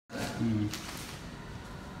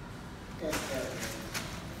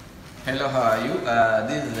Hello, how are you?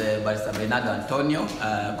 This is Barista Bernardo Antonio,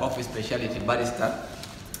 coffee specialty barista.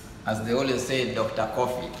 As they always say, Dr.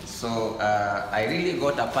 Coffee. So I really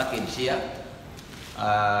got a package here.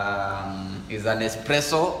 It's an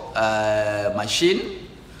espresso machine,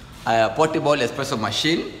 a portable espresso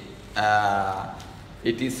machine.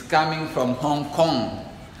 It is coming from Hong Kong.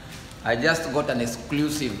 I just got an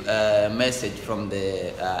exclusive message from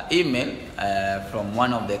the email from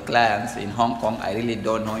one of the clients in Hong Kong. I really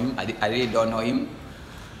don't know him. I really don't know him.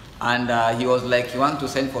 And he was like, he wants to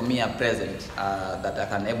send for me a present that I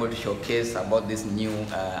can able to showcase about this new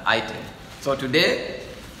item. So today,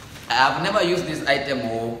 I have never used this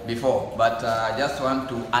item before, but I just want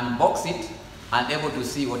to unbox it and able to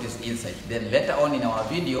see what is inside. Then later on in our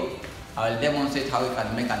video, I will demonstrate how you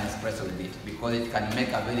can make an espresso with it, because it can make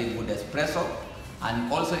a very good espresso,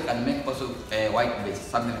 and also it can make also a white base,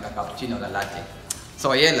 something like a cappuccino or a latte. So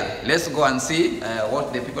Yela, let's go and see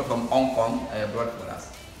what the people from Hong Kong brought for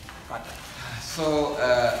us. So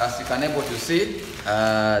as you can able to see,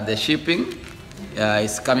 the shipping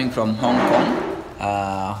is coming from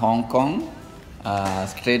Hong Kong,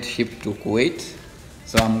 straight ship to Kuwait.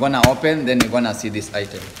 So I'm gonna open, then we're gonna see this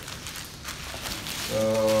item. So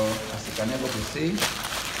as you can able to see,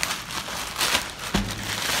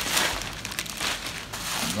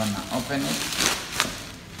 I'm gonna open it.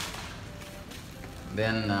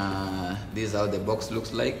 Then this is how the box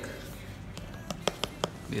looks like.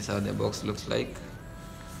 This is how the box looks like.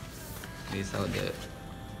 This is how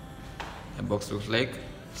the box looks like.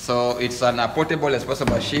 So it's a portable espresso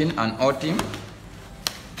machine, an Outin.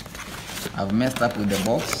 I've messed up with the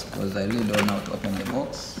box because I really don't know how to open the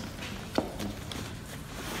box.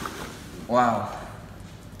 Wow.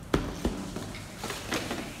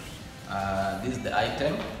 This is the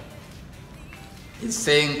item. It's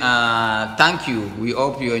saying, thank you. We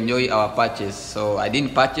hope you enjoy our purchase. So I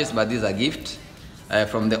didn't purchase, but this is a gift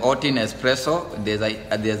from the Outin Espresso. There's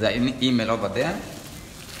an email over there.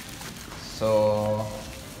 So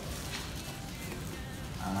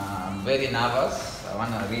I'm very nervous. I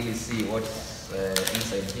want to really see what's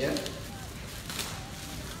inside here.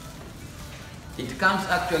 It comes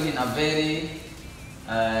actually in a very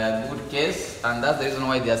good case, and that's the reason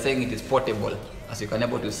why they are saying it is portable. As you can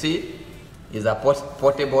able to see, it's a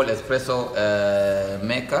portable espresso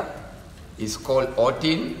maker. It's called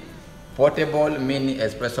Outin Portable Mini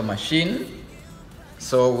Espresso Machine.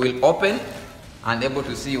 So we'll open and able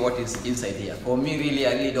to see what is inside here. For me, really,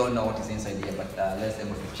 I really don't know what is inside here, but let's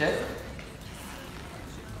able to check.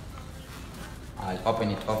 I'll open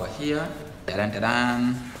it over here.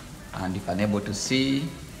 Ta-da-ta-da. And you can able to see.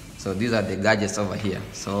 So these are the gadgets over here.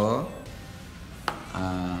 So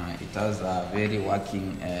it has a very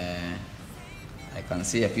working, I can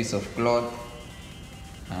see a piece of cloth.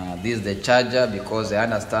 This is the charger, because I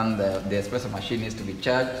understand the espresso machine needs to be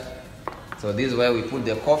charged. So this is where we put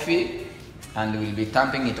the coffee, and we'll be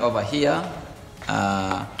tamping it over here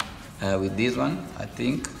with this one, I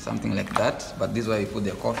think, something like that. But this is where we put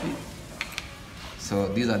the coffee. So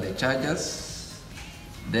these are the chargers.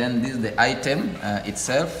 Then this is the item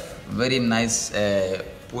itself, very nice,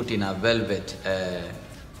 put in a velvet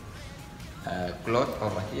cloth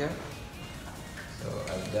over here. So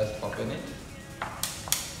I'll just open it.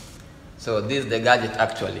 So this is the gadget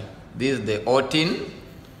actually. This is the Outin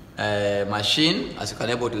machine, as you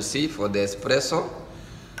can able to see, for the espresso.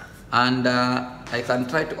 And I can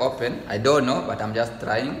try to open, I don't know, but I'm just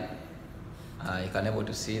trying. You can able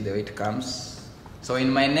to see the way it comes. So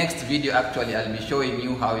in my next video, actually, I'll be showing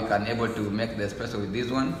you how you can able to make the espresso with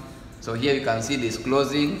this one. So here you can see this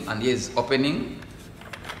closing, and here is opening.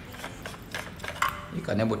 You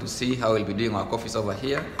can able to see how we'll be doing our coffees over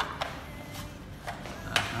here.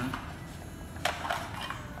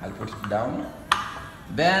 I'll put it down.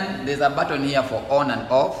 Then there's a button here for on and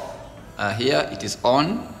off. Here it is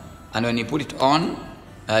on, and when you put it on,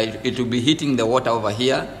 it will be heating the water over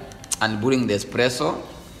here and brewing the espresso.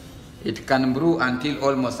 It can brew until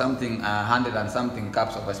almost something 100 and something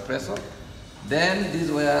cups of espresso. Then this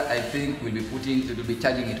is where I think we'll be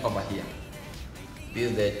charging it over here.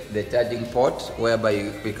 This is the charging port,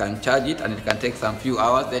 whereby we can charge it, and it can take some few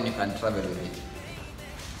hours, then you can travel with it.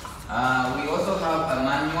 We also have a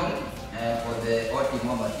manual for the Outin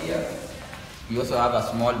over here. We also have a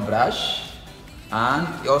small brush,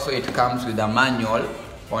 and also it comes with a manual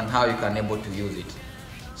on how you can able to use it.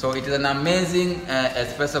 So it is an amazing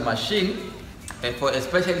espresso machine,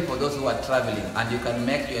 especially for those who are traveling, and you can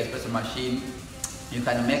make your espresso machine, you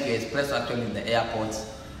can make your espresso actually in the airports,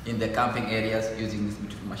 in the camping areas using this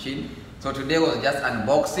beautiful machine. So today was just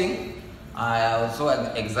unboxing I was so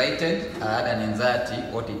excited, I had an anxiety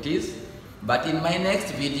what it is. But in my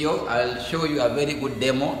next video, I'll show you a very good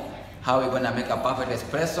demo how we're gonna make a perfect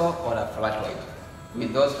espresso or a flat white.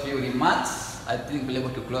 With those few remarks, I think we'll be able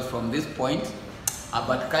to close from this point.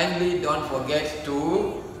 But kindly don't forget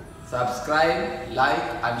to subscribe, like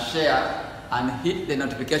and share and hit the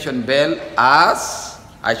notification bell as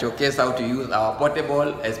I showcase how to use our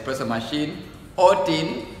portable espresso machine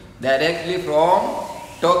Outin directly from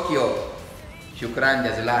Tokyo. Shukran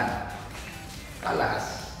jazilan.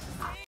 Kalas.